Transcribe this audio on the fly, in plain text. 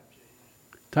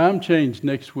Time change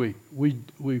next week.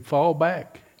 We fall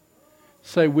back.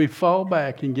 Say we fall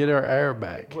back and get our air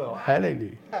back. Well,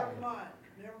 hallelujah. Never mind,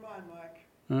 Mike.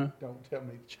 Huh? Don't tell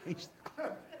me to change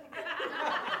the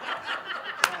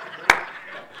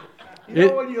You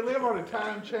know, when you live on a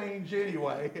time change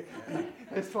anyway,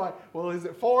 it's like, well, is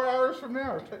it 4 hours from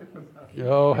now or 2?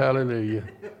 Oh, hallelujah.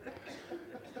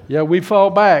 Yeah, we fall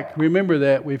back. Remember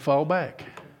that. We fall back.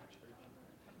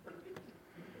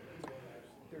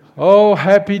 Oh,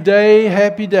 happy day,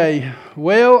 happy day.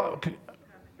 Well,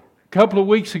 a couple of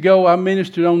weeks ago, I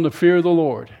ministered on the fear of the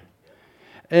Lord.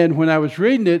 And when I was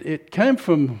reading it, it came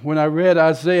from when I read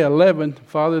Isaiah 11.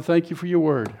 Father, thank you for your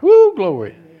word. Woo,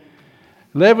 glory.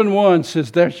 11:1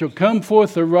 says, there shall come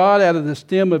forth a rod out of the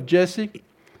stem of Jesse,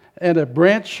 and a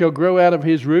branch shall grow out of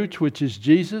his roots, which is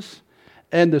Jesus.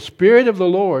 And the Spirit of the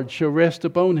Lord shall rest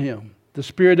upon him, the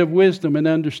Spirit of wisdom and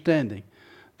understanding,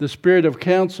 the Spirit of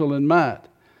counsel and might,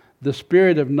 the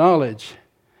Spirit of knowledge,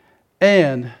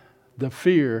 and the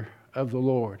fear of the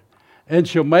Lord. And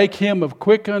shall make him of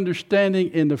quick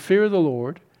understanding in the fear of the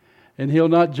Lord, and he'll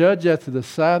not judge after the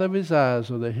sight of his eyes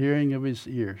or the hearing of his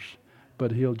ears,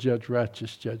 but he'll judge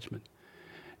righteous judgment.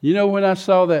 You know, when I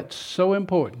saw that, so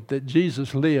important that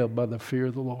Jesus lived by the fear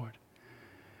of the Lord.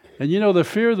 And you know, the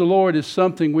fear of the Lord is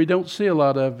something we don't see a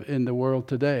lot of in the world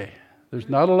today. There's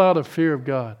not a lot of fear of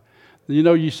God. You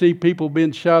know, you see people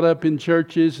being shot up in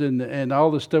churches and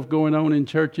all the stuff going on in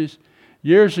churches.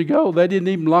 Years ago, they didn't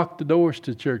even lock the doors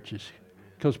to churches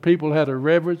because people had a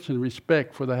reverence and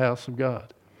respect for the house of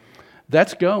God.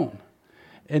 That's gone.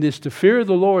 And it's the fear of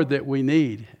the Lord that we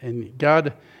need.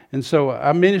 And so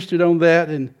I ministered on that,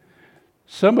 and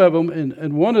some of them,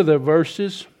 in one of the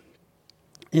verses,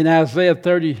 in Isaiah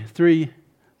 33,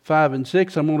 5 and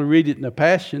 6, I'm going to read it in the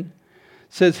Passion,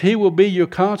 says, he will be your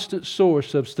constant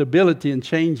source of stability in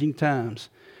changing times.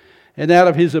 And out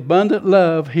of his abundant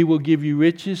love, he will give you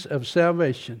riches of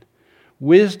salvation,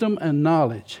 wisdom and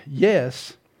knowledge.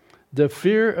 Yes, the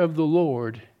fear of the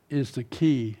Lord is the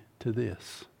key to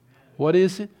this. What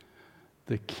is it?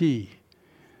 The key.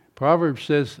 Proverbs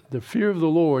says the fear of the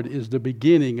Lord is the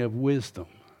beginning of wisdom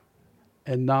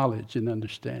and knowledge and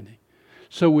understanding.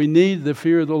 So we need the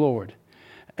fear of the Lord.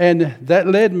 And that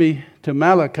led me to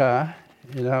Malachi.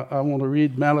 And I want to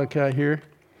read Malachi here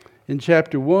in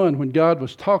chapter 1 when God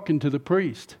was talking to the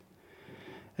priest.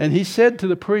 And he said to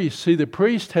the priest, see, the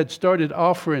priest had started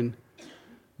offering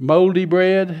moldy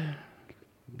bread,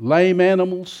 lame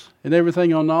animals, and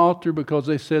everything on the altar because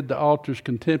they said the altar's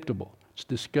contemptible. It's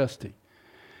disgusting.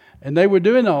 And they were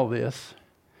doing all this,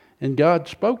 and God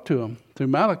spoke to them through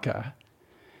Malachi.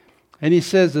 And he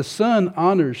says, the son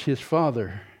honors his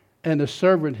father, and the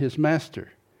servant his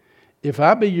master. If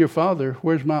I be your father,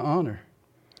 where's my honor?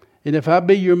 And if I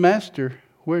be your master,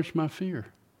 where's my fear?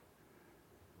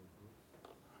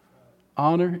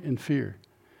 Honor and fear.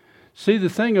 See, the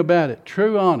thing about it,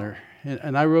 true honor,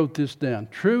 and I wrote this down,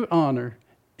 true honor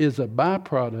is a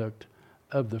byproduct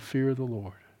of the fear of the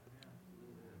Lord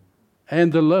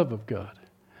and the love of God.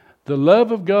 The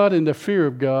love of God and the fear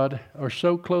of God are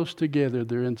so close together,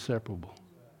 they're inseparable.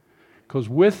 Because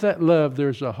with that love,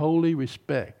 there's a holy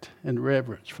respect and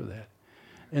reverence for that.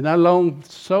 And I long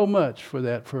so much for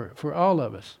that, for all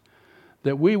of us,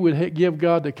 that we would give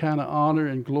God the kind of honor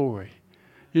and glory.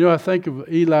 You know, I think of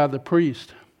Eli the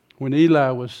priest, when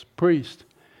Eli was priest,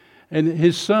 and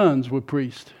his sons were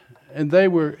priests, and they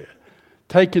were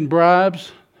taking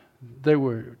bribes. They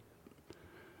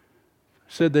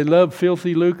said they loved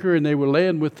filthy lucre, and they were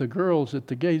laying with the girls at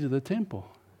the gate of the temple.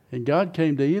 And God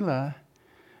came to Eli,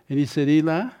 and he said,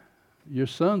 Eli, your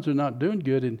sons are not doing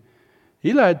good. And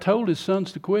Eli had told his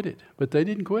sons to quit it, but they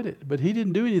didn't quit it. But he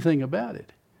didn't do anything about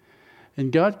it.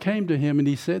 And God came to him, and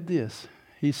he said this.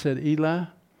 He said, Eli,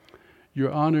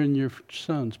 you're honoring your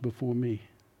sons before me.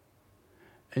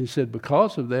 And he said,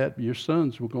 because of that, your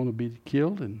sons were going to be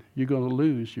killed, and you're going to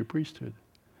lose your priesthood.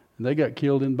 And they got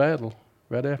killed in battle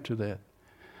right after that.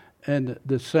 And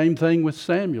the same thing with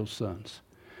Samuel's sons.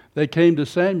 They came to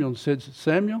Samuel and said,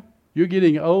 Samuel, you're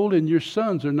getting old, and your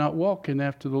sons are not walking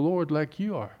after the Lord like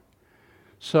you are.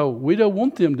 So we don't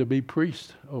want them to be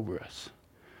priests over us.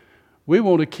 We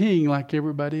want a king like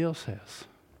everybody else has.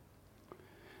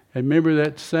 And remember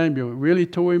that Samuel really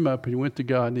tore him up, and he went to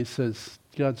God, and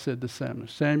God said to Samuel,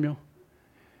 Samuel,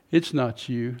 it's not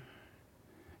you.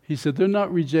 He said, they're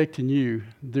not rejecting you,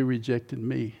 they're rejecting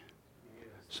me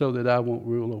so that I won't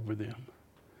rule over them.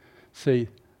 See,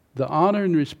 the honor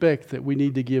and respect that we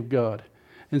need to give God.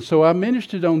 And so I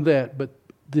ministered on that, but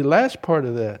the last part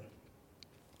of that,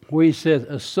 where he says,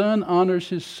 a son honors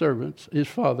his servants, his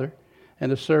father,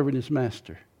 and a servant his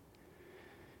master.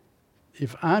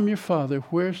 If I'm your father,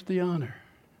 where's the honor?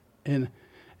 And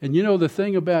you know the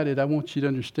thing about it, I want you to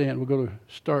understand, we're going to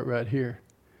start right here.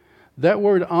 That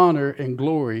word honor and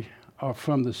glory are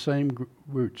from the same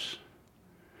roots.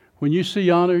 When you see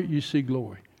honor, you see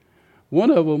glory. One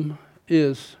of them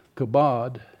is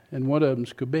kabod, and one of them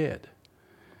is kabed.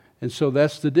 And so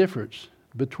that's the difference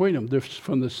between them. They're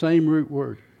from the same root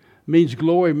word. It means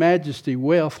glory, majesty,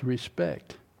 wealth,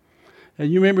 respect.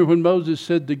 And you remember when Moses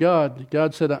said to God,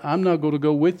 God said, I'm not going to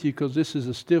go with you because this is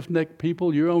a stiff-necked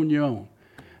people. You're on your own.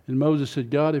 And Moses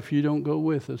said, God, if you don't go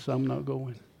with us, I'm not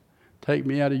going. Take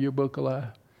me out of your book of life.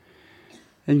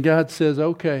 And God says,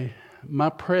 okay, my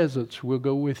presence will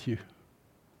go with you,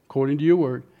 according to your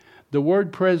word. The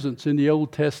word presence in the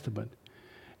Old Testament,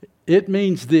 it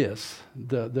means this.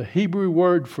 The Hebrew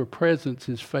word for presence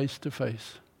is face to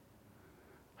face.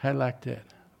 I like that.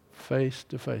 Face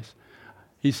to face.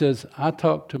 He says, I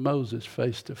talked to Moses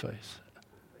face to face.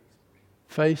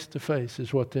 Face to face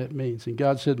is what that means. And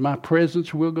God said, my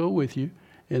presence will go with you,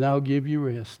 and I'll give you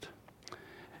rest.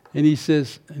 And he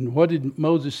says, and what did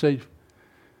Moses say?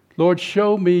 Lord,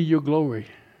 show me your glory.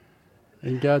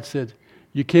 And God said,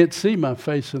 you can't see my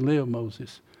face and live,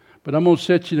 Moses. But I'm going to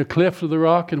set you in a cleft of the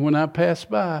rock, and when I pass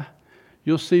by,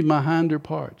 you'll see my hinder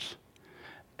parts.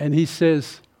 And he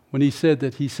says, when he said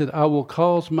that, he said, I will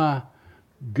cause my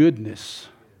goodness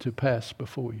to pass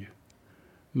before you.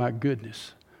 My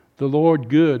goodness. The Lord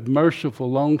good,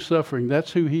 merciful, long-suffering.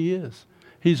 That's who he is.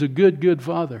 He's a good, good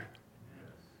Father.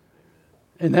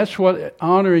 And that's what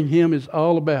honoring him is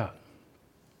all about.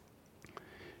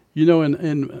 You know,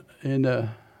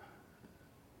 in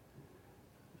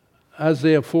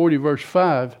Isaiah 40, verse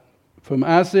 5, from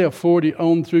Isaiah 40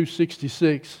 on through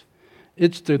 66,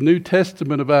 it's the New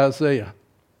Testament of Isaiah.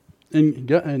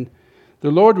 And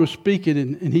the Lord was speaking,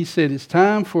 and he said, it's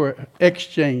time for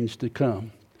exchange to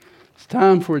come. It's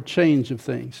time for a change of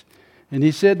things. And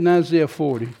he said in Isaiah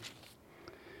 40,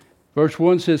 verse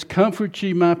 1 says, comfort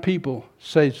ye my people,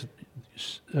 saith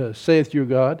your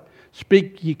God.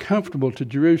 Speak ye comfortable to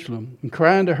Jerusalem, and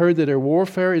cry unto her that her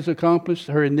warfare is accomplished,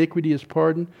 her iniquity is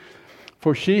pardoned.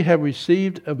 For she have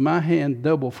received of my hand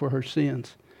double for her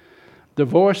sins. The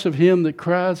voice of him that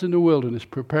cries in the wilderness,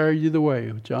 prepare ye the way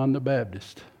of John the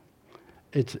Baptist.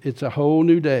 It's a whole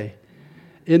new day.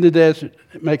 In the desert,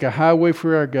 make a highway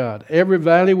for our God. Every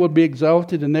valley will be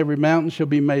exalted, and every mountain shall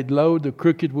be made low. The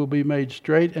crooked will be made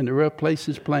straight, and the rough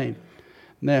places plain.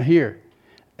 Now here,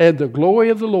 and the glory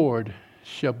of the Lord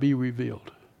shall be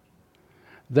revealed.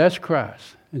 That's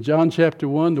Christ. In John chapter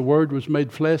 1, the Word was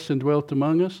made flesh and dwelt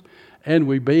among us, and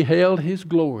we beheld his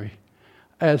glory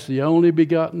as the only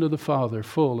begotten of the Father,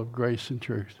 full of grace and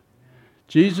truth.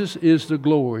 Jesus is the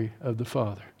glory of the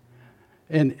Father.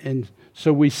 And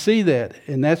so we see that,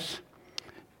 and that's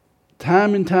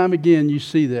time and time again you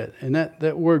see that. And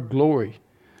that word glory,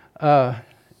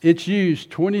 it's used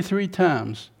 23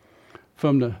 times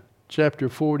from the chapter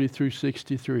 40 through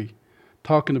 63,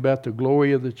 talking about the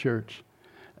glory of the church.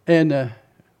 And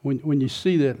when you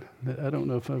see that, I don't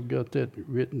know if I've got that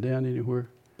written down anywhere.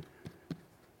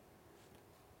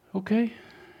 Okay.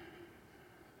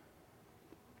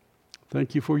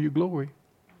 Thank you for your glory.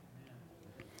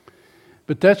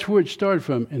 But that's where it started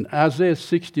from, in Isaiah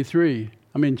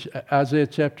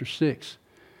chapter 6.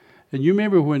 And you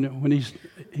remember when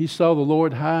he saw the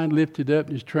Lord high and lifted up,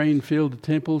 and his train filled the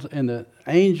temples, and the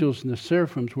angels and the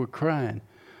seraphims were crying,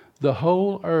 the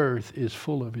whole earth is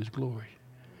full of his glory.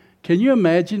 Can you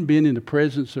imagine being in the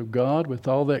presence of God with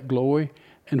all that glory?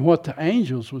 And what the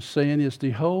angels was saying is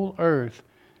the whole earth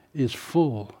is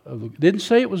full of the... Didn't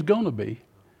say it was going to be. It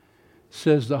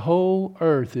says the whole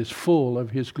earth is full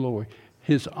of his glory,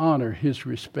 his honor, his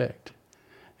respect.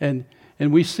 And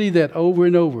we see that over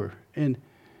and over. And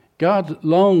God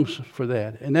longs for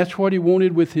that. And that's what he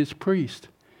wanted with his priest.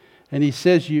 And he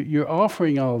says, you're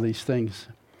offering all these things.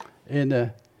 And,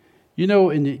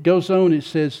 and it goes on, it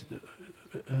says...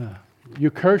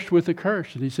 you're cursed with a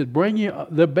curse. And he said, bring you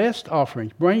the best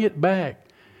offerings. Bring it back.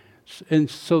 And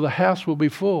so the house will be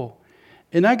full.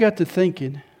 And I got to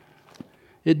thinking,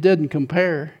 it doesn't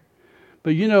compare.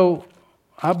 But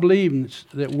I believe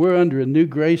that we're under a new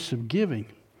grace of giving.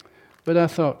 But I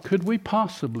thought, could we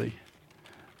possibly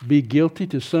be guilty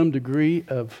to some degree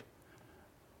of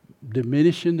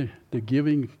diminishing the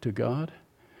giving to God?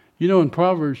 In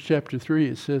Proverbs chapter 3,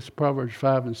 it says, Proverbs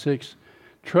 5 and 6,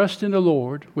 trust in the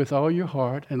Lord with all your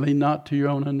heart and lean not to your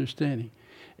own understanding.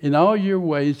 In all your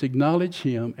ways acknowledge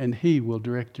him, and he will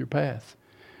direct your path.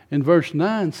 And verse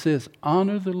 9 says,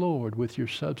 honor the Lord with your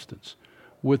substance,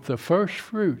 with the first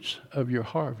fruits of your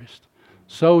harvest.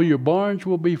 So your barns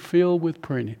will be filled with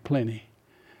plenty.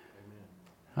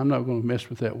 I'm not going to mess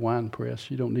with that wine press.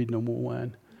 You don't need no more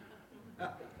wine.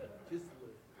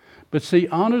 But see,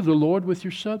 honor the Lord with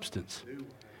your substance.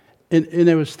 And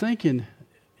I was thinking,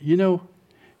 you know,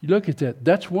 you look at that.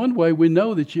 That's one way we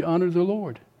know that you honor the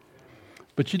Lord.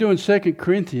 But you know, in 2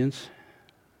 Corinthians,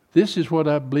 this is what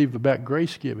I believe about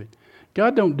grace giving.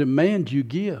 God don't demand you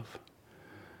give.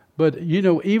 But, you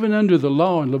know, even under the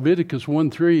law in Leviticus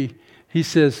 1:3, he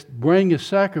says, bring a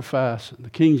sacrifice, the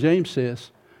King James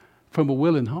says, from a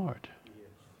willing heart.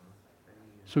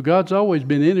 So God's always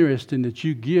been interested in that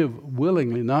you give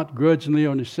willingly, not grudgingly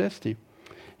or necessity.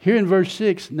 Here in verse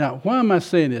 6, now why am I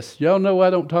saying this? Y'all know I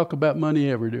don't talk about money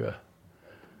ever, do I?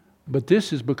 But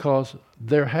this is because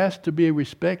there has to be a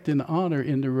respect and honor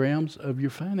in the realms of your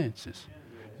finances.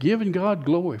 Giving God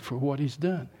glory for what He's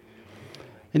done.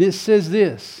 And it says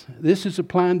this is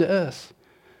applying to us.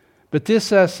 But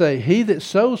this I say, he that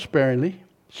sows sparingly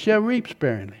shall reap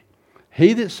sparingly.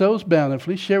 He that sows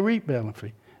bountifully shall reap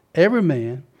bountifully. Every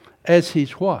man as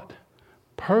he's what?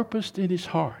 Purposed in his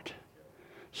heart.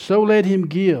 So let him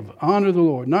give, honor the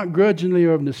Lord, not grudgingly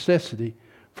or of necessity,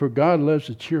 for God loves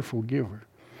a cheerful giver.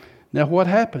 Now what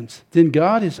happens? Then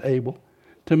God is able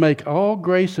to make all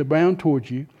grace abound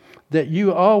towards you, that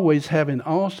you always having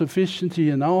all sufficiency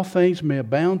in all things may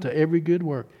abound to every good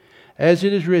work. As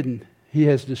it is written, He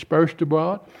has dispersed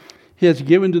abroad, He has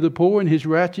given to the poor, and His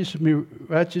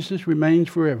righteousness remains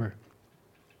forever.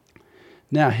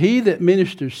 Now he that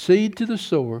ministers seed to the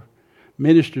sower,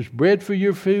 ministers bread for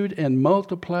your food, and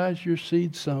multiplies your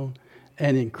seed sown,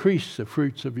 and increases the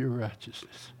fruits of your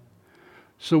righteousness.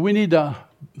 So we need to,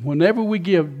 whenever we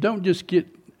give, don't just get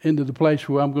into the place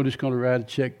where I'm just going to write a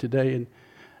check today, and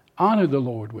honor the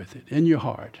Lord with it in your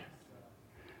heart.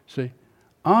 See,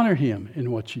 honor Him in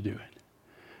what you're doing.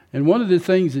 And one of the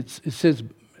things it says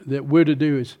that we're to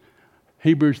do is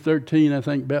Hebrews 13, I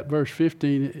think about verse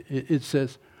 15, it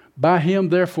says, by Him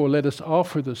therefore let us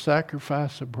offer the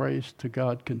sacrifice of praise to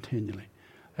God continually.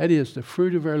 That is the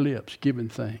fruit of our lips, giving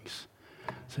thanks.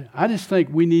 See, I just think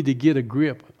we need to get a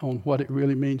grip on what it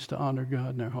really means to honor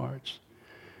God in our hearts.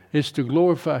 It's to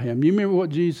glorify Him. You remember what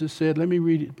Jesus said? Let me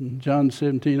read it in John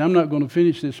 17. I'm not going to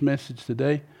finish this message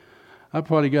today. I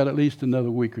probably got at least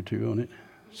another week or two on it.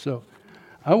 So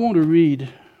I want to read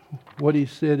what He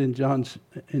said in John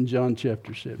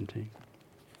chapter 17.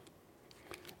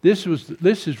 This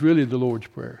is really the Lord's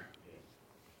Prayer.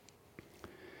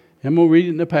 I'm going to read it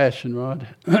in the Passion, Rod.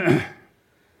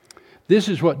 This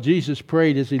is what Jesus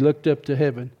prayed as He looked up to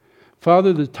heaven.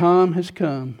 Father, the time has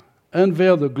come.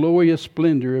 Unveil the glorious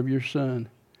splendor of your Son.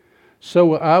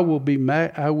 So I will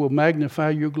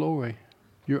magnify your glory,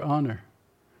 your honor.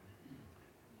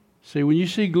 See, when you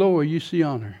see glory, you see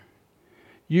honor.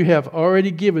 You have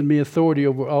already given me authority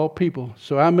over all people,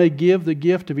 so I may give the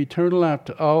gift of eternal life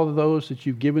to all of those that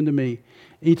you've given to me.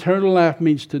 Eternal life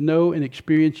means to know and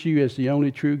experience you as the only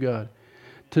true God.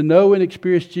 To know and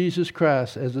experience Jesus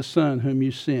Christ as the Son whom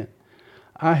you sent.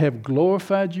 I have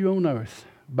glorified you on earth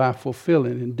by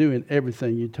fulfilling and doing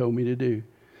everything you told me to do.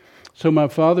 So my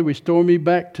Father, restore me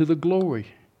back to the glory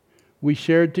we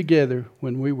shared together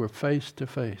when we were face to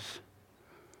face.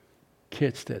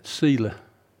 Catch that, Selah.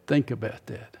 Think about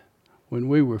that. When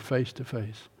we were face to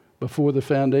face, before the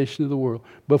foundation of the world,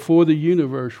 before the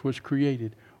universe was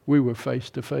created, we were face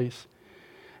to face.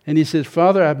 And He says,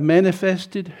 Father, I've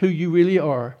manifested who you really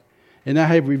are, and I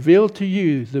have revealed to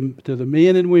you, to the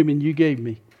men and women you gave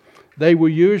me. They were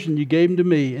yours and you gave them to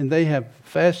me, and they have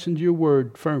fastened your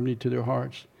word firmly to their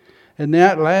hearts. And now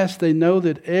at last they know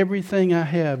that everything I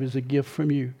have is a gift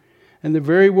from you. And the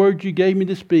very words you gave me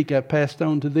to speak, I passed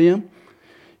on to them.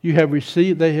 They have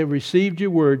received your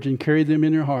words and carried them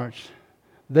in their hearts.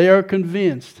 They are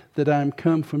convinced that I am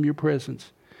come from your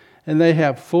presence, and they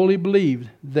have fully believed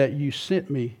that you sent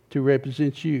me to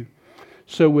represent you.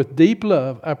 So with deep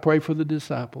love, I pray for the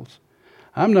disciples.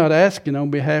 I'm not asking on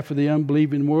behalf of the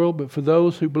unbelieving world, but for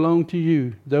those who belong to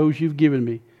you, those you've given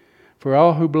me. For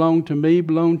all who belong to me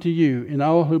belong to you, and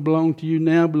all who belong to you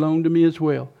now belong to me as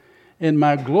well. And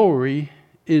my glory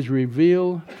is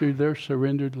revealed through their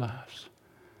surrendered lives.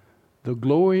 The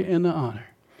glory and the honor.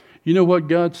 You know what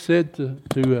God said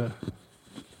to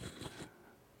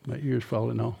my ear's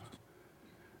falling off,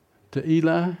 to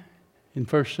Eli in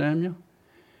 1 Samuel?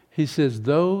 He says,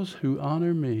 those who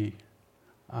honor me,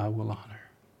 I will honor.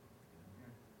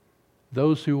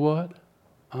 Those who what?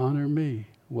 Honor me,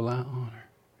 will I honor.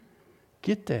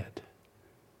 Get that.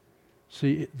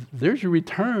 See, there's a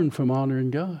return from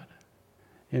honoring God.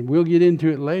 And we'll get into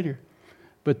it later.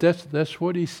 But that's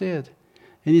what He said.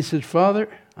 And He says, Father,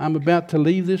 I'm about to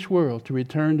leave this world to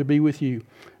return to be with you.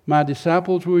 My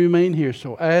disciples will remain here,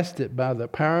 so ask that by the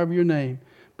power of your name,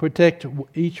 protect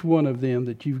each one of them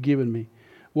that you've given me.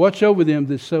 Watch over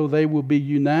them so they will be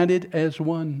united as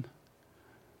one.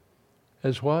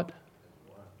 As what?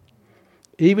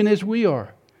 Even as we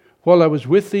are. While I was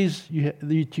with these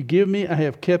that you give me, I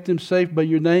have kept them safe by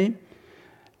your name.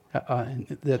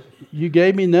 That you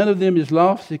gave me, none of them is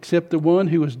lost except the one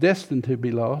who was destined to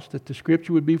be lost, that the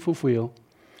scripture would be fulfilled.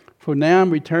 For now I'm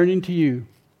returning to you.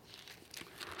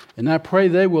 And I pray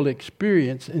they will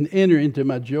experience and enter into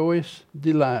my joyous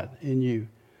delight in you,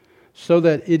 so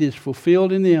that it is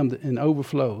fulfilled in them and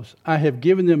overflows. I have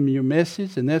given them your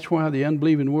message, and that's why the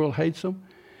unbelieving world hates them.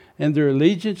 And their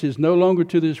allegiance is no longer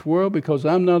to this world, because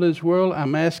I'm not of this world.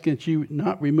 I'm asking that you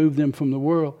not remove them from the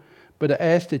world, but I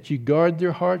ask that you guard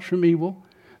their hearts from evil.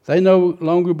 They no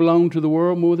longer belong to the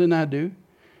world more than I do.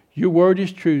 Your word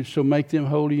is truth, so make them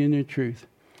holy in your truth.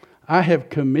 I have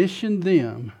commissioned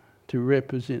them to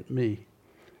represent me,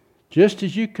 just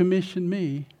as you commissioned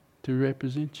me to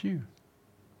represent you.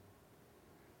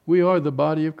 We are the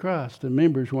body of Christ, and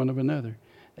members one of another.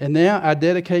 And now I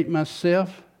dedicate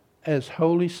myself as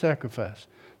holy sacrifice,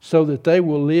 so that they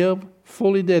will live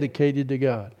fully dedicated to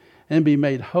God and be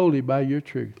made holy by your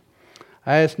truth.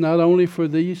 I ask not only for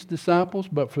these disciples,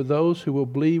 but for those who will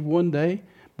believe one day,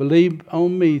 believe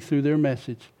on me through their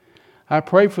message. I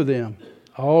pray for them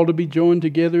all to be joined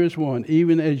together as one,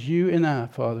 even as you and I,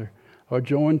 Father, are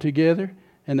joined together,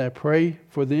 and I pray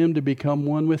for them to become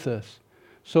one with us,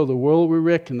 so the world will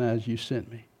recognize you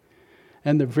sent me.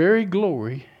 And the very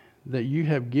glory that you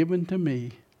have given to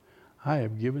me, I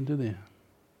have given to them.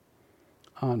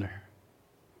 Honor.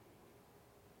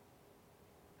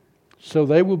 So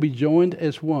they will be joined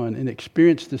as one and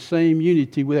experience the same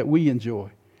unity that we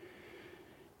enjoy.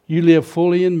 You live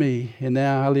fully in me, and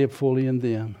now I live fully in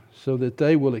them, so that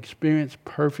they will experience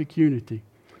perfect unity.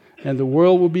 And the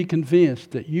world will be convinced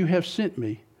that you have sent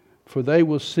me, for they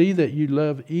will see that you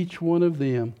love each one of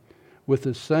them with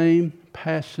the same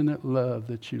passionate love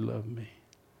that you love me.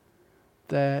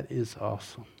 That is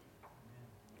awesome.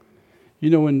 You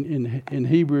know, in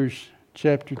Hebrews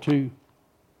chapter 2,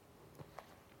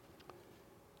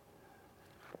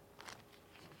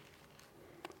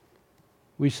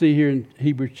 we see here in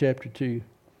Hebrews chapter 2,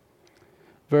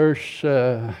 verse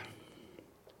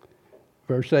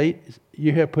 8,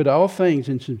 you have put all things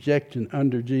in subjection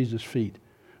under Jesus' feet.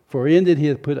 For in that he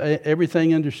hath put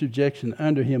everything under subjection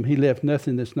under him, he left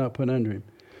nothing that's not put under him.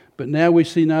 But now we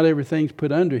see not everything's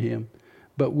put under him,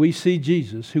 but we see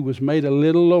Jesus, who was made a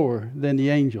little lower than the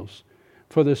angels,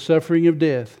 for the suffering of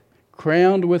death,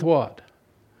 crowned with what?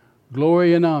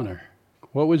 Glory and honor.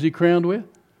 What was he crowned with?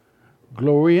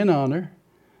 Glory and honor,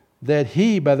 that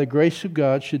he, by the grace of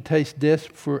God, should taste death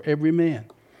for every man.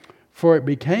 For it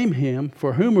became him,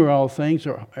 for whom are all things,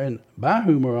 and by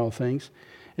whom are all things,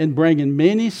 and bringing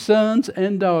many sons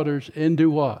and daughters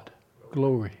into what?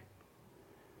 Glory.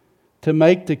 To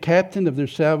make the captain of their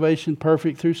salvation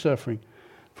perfect through suffering.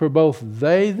 For both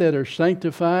they that are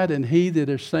sanctified and he that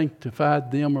is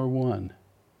sanctified them are one.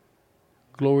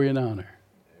 Glory and honor.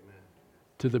 Amen.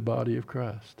 To the body of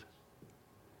Christ.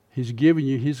 He's given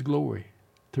you his glory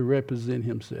to represent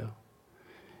himself.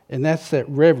 And that's that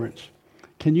reverence.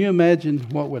 Can you imagine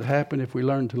what would happen if we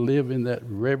learned to live in that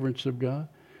reverence of God?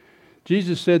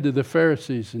 Jesus said to the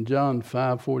Pharisees in John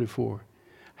 5:44,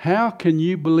 how can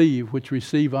you believe which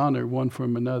receive honor one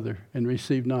from another and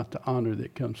receive not the honor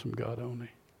that comes from God only?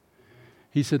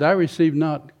 He said, I receive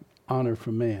not honor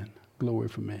from man, glory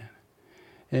from man.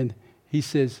 And he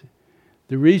says,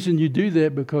 the reason you do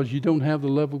that because you don't have the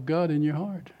love of God in your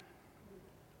heart.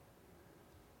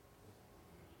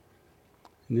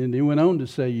 And then he went on to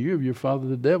say, you of your father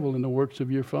the devil, and the works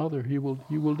of your father you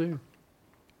will do.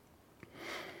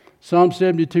 Psalm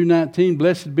 72:19,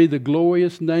 blessed be the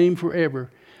glorious name forever,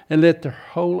 and let the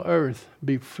whole earth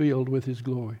be filled with his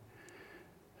glory.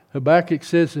 Habakkuk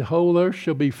says the whole earth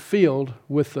shall be filled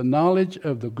with the knowledge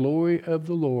of the glory of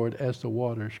the Lord as the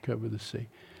waters cover the sea.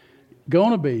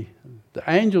 Gonna be. The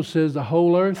angel says the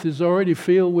whole earth is already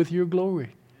filled with your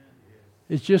glory.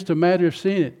 It's just a matter of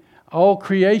seeing it. All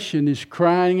creation is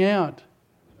crying out.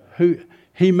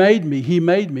 He made me, he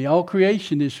made me. All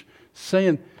creation is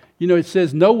saying, you know, it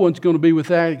says no one's going to be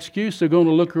without excuse. They're going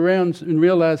to look around and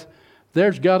realize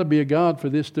there's got to be a God for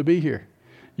this to be here.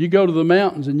 You go to the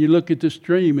mountains and you look at the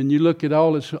stream and you look at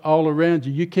all that's all around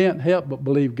you. You can't help but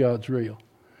believe God's real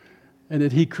and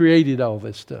that he created all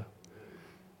this stuff.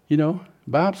 You know,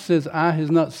 the Bible says, eye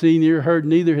has not seen, ear heard,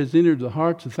 neither has entered the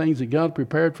hearts of things that God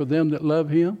prepared for them that love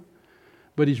him.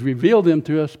 But he's revealed them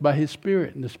to us by his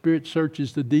Spirit. And the Spirit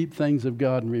searches the deep things of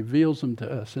God and reveals them to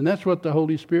us. And that's what the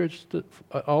Holy Spirit's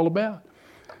all about,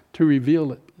 to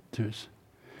reveal it to us.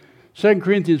 2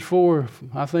 Corinthians 4,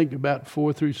 I think about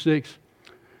 4 through 6.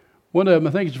 One of them,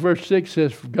 I think it's verse 6,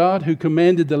 says, God who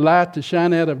commanded the light to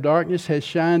shine out of darkness has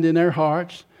shined in our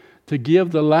hearts to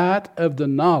give the light of the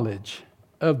knowledge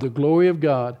of the glory of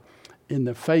God in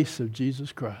the face of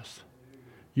Jesus Christ.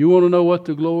 You want to know what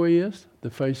the glory is? The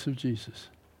face of Jesus.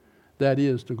 That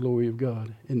is the glory of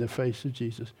God in the face of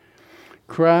Jesus.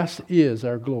 Christ is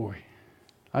our glory.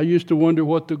 I used to wonder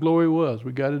what the glory was.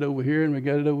 We got it over here and we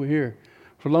got it over here.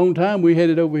 For a long time we had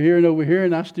it over here,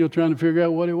 and I'm still trying to figure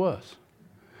out what it was.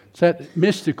 It's that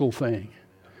mystical thing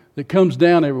that comes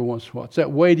down every once in a while. It's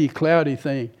that weighty, cloudy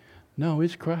thing. No,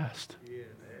 it's Christ.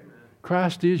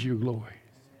 Christ is your glory.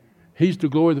 He's the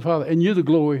glory of the Father, and you're the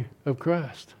glory of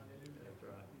Christ.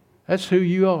 That's who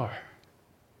you are.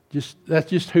 That's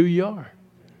just who you are.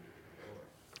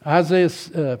 Isaiah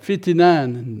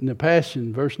 59 in the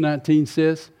Passion, verse 19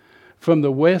 says, from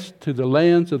the west to the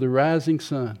lands of the rising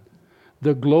sun,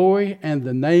 the glory and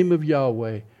the name of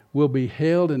Yahweh will be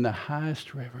held in the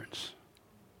highest reverence.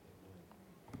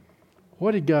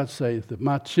 What did God say? That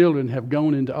my children have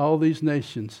gone into all these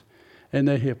nations and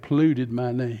they have polluted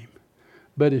my name.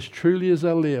 But as truly as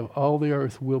I live, all the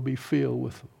earth will be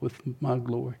filled with my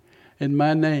glory. And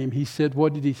my name, he said,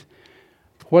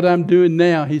 what I'm doing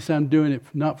now, he said, I'm doing it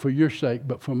not for your sake,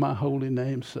 but for my holy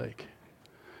name's sake.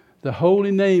 The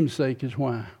holy name's sake is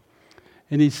why.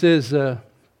 And he says,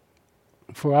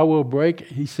 for I will break,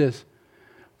 he says,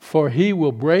 for he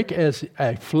will break as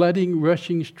a flooding,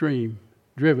 rushing stream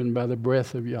driven by the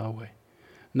breath of Yahweh.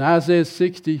 In Isaiah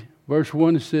 60, verse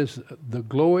 1, it says, the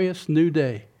glorious new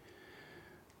day.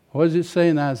 What does it say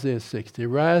in Isaiah 60?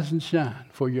 Arise and shine,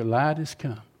 for your light is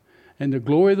come. And the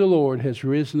glory of the Lord has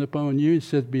risen upon you. It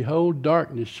says, behold,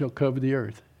 darkness shall cover the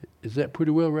earth. Is that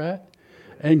pretty well right?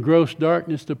 And gross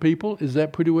darkness to people. Is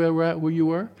that pretty well right where you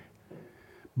work?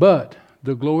 But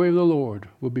the glory of the Lord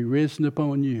will be risen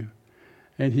upon you,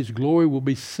 and his glory will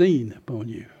be seen upon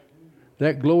you.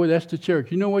 That glory, that's the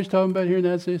church. You know what he's talking about here in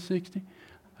Isaiah 60?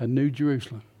 A new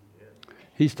Jerusalem.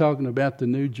 He's talking about the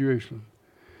new Jerusalem.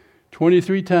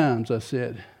 23 times I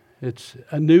said, it's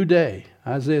a new day.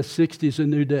 Isaiah 60 is a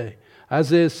new day.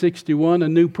 Isaiah 61, a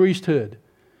new priesthood.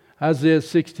 Isaiah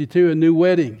 62, a new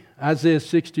wedding. Isaiah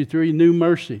 63, new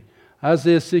mercy.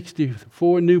 Isaiah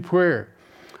 64, new prayer.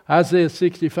 Isaiah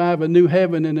 65, a new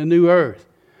heaven and a new earth.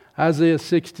 Isaiah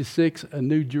 66, a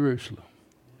new Jerusalem.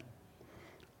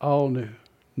 All new.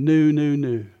 New, new,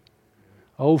 new.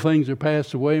 Old things are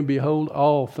passed away, and behold,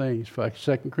 all things,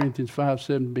 2 Corinthians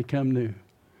 5:7, become new.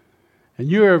 And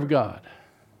you are of God.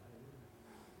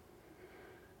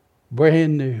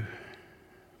 Brand new.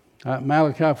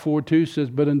 Malachi 4:2 says,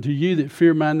 but unto you that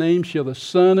fear my name shall the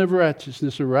Son of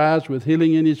Righteousness arise with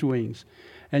healing in his wings,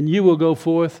 and you will go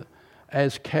forth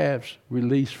as calves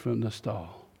released from the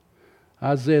stall.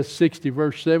 Isaiah 60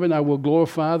 verse 7, I will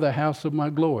glorify the house of my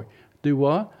glory. Do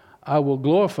what? I will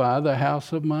glorify the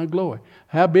house of my glory.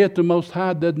 Howbeit the Most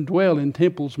High doesn't dwell in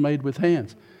temples made with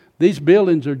hands. These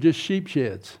buildings are just sheep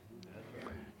sheds.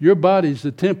 Your body's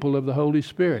the temple of the Holy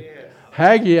Spirit. Yes.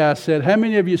 Haggai said, how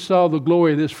many of you saw the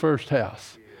glory of this first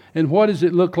house? And what does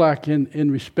it look like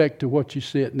in respect to what you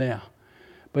see it now?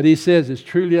 But he says, it's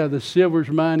truly the silver's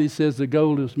mine. He says, the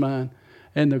gold is mine.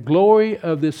 And the glory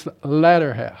of this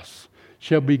latter house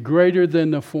shall be greater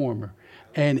than the former.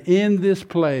 And in this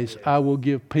place I will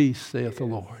give peace, saith the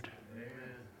Lord.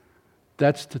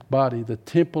 That's the body, the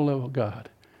temple of God.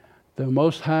 The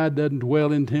Most High doesn't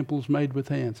dwell in temples made with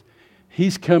hands.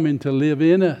 He's coming to live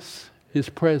in us, his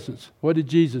presence. What did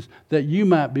Jesus? That you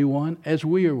might be one as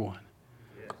we are one.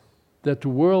 Yes. That the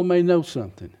world may know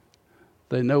something.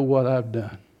 They know what I've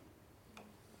done.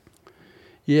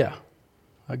 Yeah,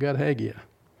 I got Haggai.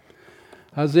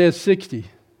 Isaiah 60,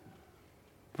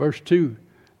 verse 2.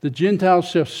 The Gentiles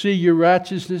shall see your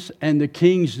righteousness, and the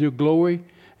kings your glory,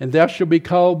 and thou shalt be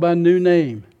called by new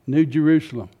name, New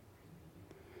Jerusalem.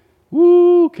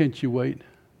 Woo, can't you wait?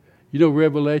 You know,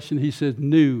 Revelation, he says,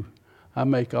 new, I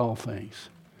make all things.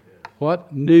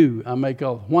 What? New, I make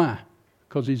all. Why?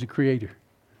 Because he's a creator.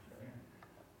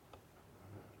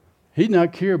 He does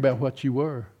not care about what you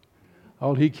were.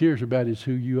 All he cares about is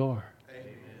who you are.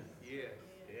 Amen. Yes,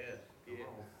 yes, yes.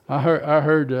 I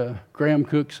heard Graham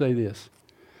Cook say this.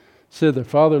 Said the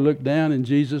Father looked down and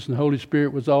Jesus and the Holy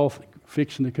Spirit was all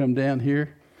fixing to come down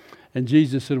here. And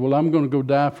Jesus said, well, I'm going to go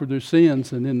die for their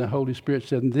sins. And then the Holy Spirit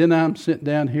said, and then I'm sent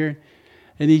down here.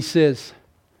 And he says,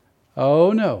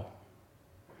 oh, no.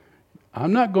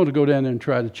 I'm not going to go down there and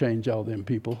try to change all them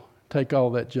people. Take all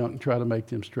that junk and try to make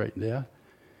them straightened out.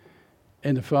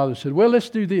 And the Father said, well, let's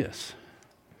do this.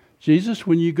 Jesus,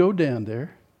 when you go down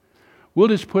there, we'll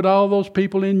just put all those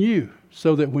people in you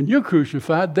so that when you're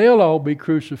crucified, they'll all be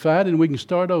crucified and we can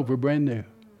start over brand new.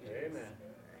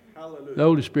 The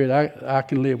Holy Spirit, I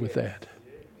can live with that.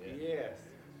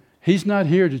 He's not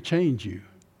here to change you.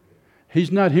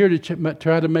 He's not here to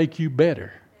try to make you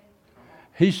better.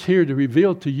 He's here to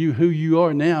reveal to you who you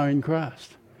are now in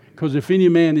Christ. Because if any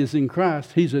man is in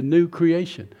Christ, he's a new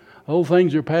creation. Old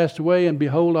things are passed away, and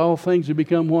behold, all things have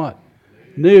become what?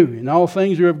 New. And all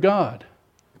things are of God.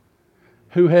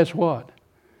 Who has what?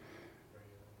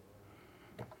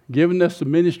 Given us the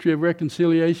ministry of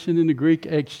reconciliation, in the Greek,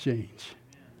 exchange.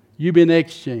 You've been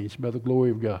exchanged by the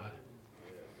glory of God.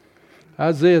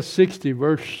 Isaiah 60,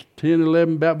 verse 10,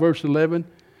 11, about verse 11.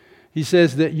 He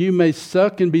says that you may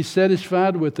suck and be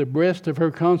satisfied with the breast of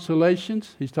her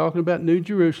consolations. He's talking about New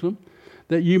Jerusalem.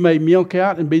 That you may milk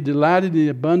out and be delighted in the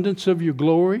abundance of your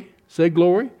glory. Say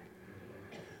glory.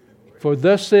 For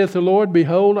thus saith the Lord,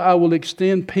 behold, I will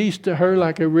extend peace to her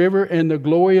like a river, and the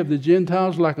glory of the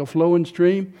Gentiles like a flowing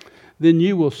stream. Then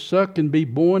you will suck and be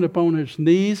borne upon her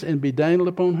knees, and be dangled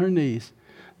upon her knees.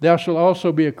 Thou shalt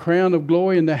also be a crown of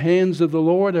glory in the hands of the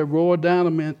Lord, a royal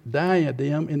diadem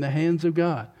in the hands of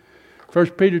God.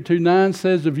 1 Peter 2:9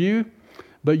 says of you,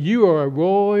 but you are a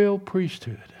royal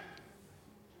priesthood.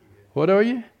 What are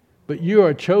you? But you are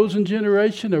a chosen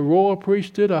generation, a royal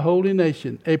priesthood, a holy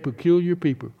nation, a peculiar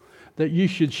people, that you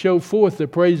should show forth the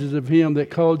praises of him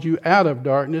that called you out of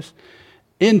darkness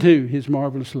into his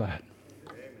marvelous light.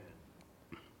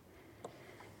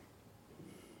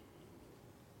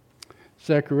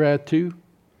 Zechariah 2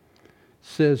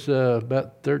 says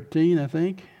about 13, I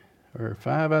think, or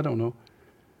 5, I don't know.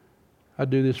 I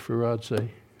do this for Rod's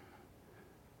sake.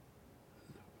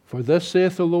 For thus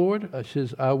saith the Lord, it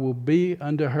says, I will be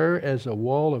unto her as a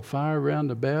wall of fire round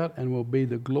about, and will be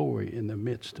the glory in the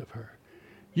midst of her.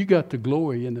 You got the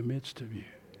glory in the midst of you.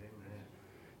 Amen.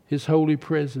 His holy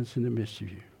presence in the midst of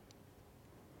you.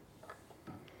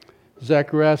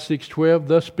 Zechariah 6:12,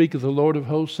 thus speaketh the Lord of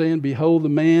hosts, saying, behold the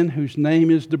man whose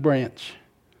name is the branch.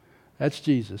 That's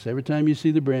Jesus. Every time you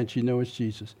see the branch, you know it's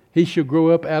Jesus. He shall grow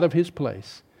up out of his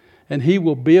place, and he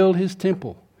will build his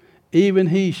temple. Even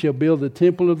he shall build the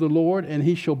temple of the Lord, and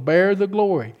he shall bear the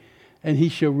glory, and he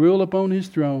shall rule upon his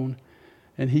throne,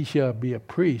 and he shall be a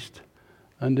priest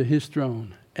unto his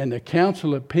throne. And the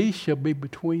counsel of peace shall be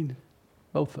between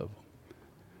both of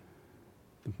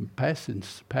them. The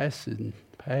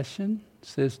passion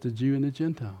says the Jew and the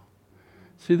Gentile.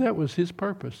 See, that was his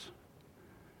purpose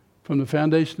from the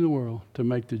foundation of the world, to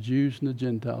make the Jews and the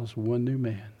Gentiles one new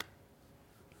man.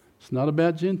 It's not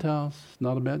about Gentiles. It's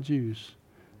not about Jews.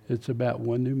 It's about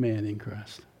one new man in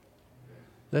Christ.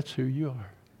 That's who you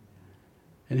are.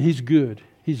 And he's good.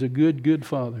 He's a good, good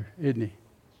father, isn't he?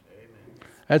 Amen.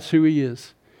 That's who he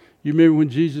is. You remember when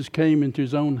Jesus came into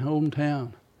his own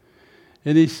hometown,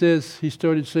 and he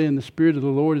started saying, the Spirit of the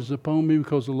Lord is upon me,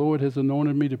 because the Lord has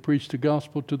anointed me to preach the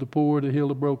gospel to the poor, to heal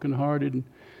the brokenhearted.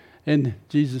 And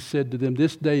Jesus said to them,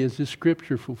 this day is this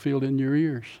scripture fulfilled in your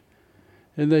ears.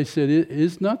 And they said,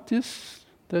 is not this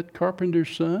that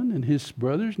carpenter's son and his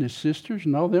brothers and his sisters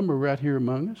and all them are right here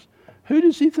among us? Who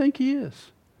does he think he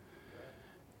is?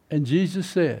 And Jesus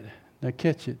said, now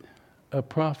catch it, a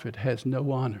prophet has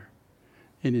no honor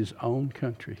in his own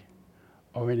country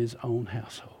or in his own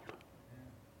household.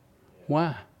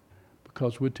 Why?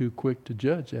 Because we're too quick to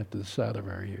judge after the sight of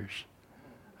our ears,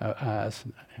 our eyes,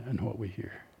 and what we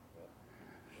hear.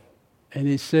 And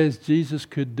he says Jesus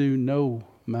could do no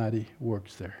mighty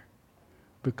works there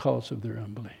because of their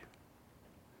unbelief.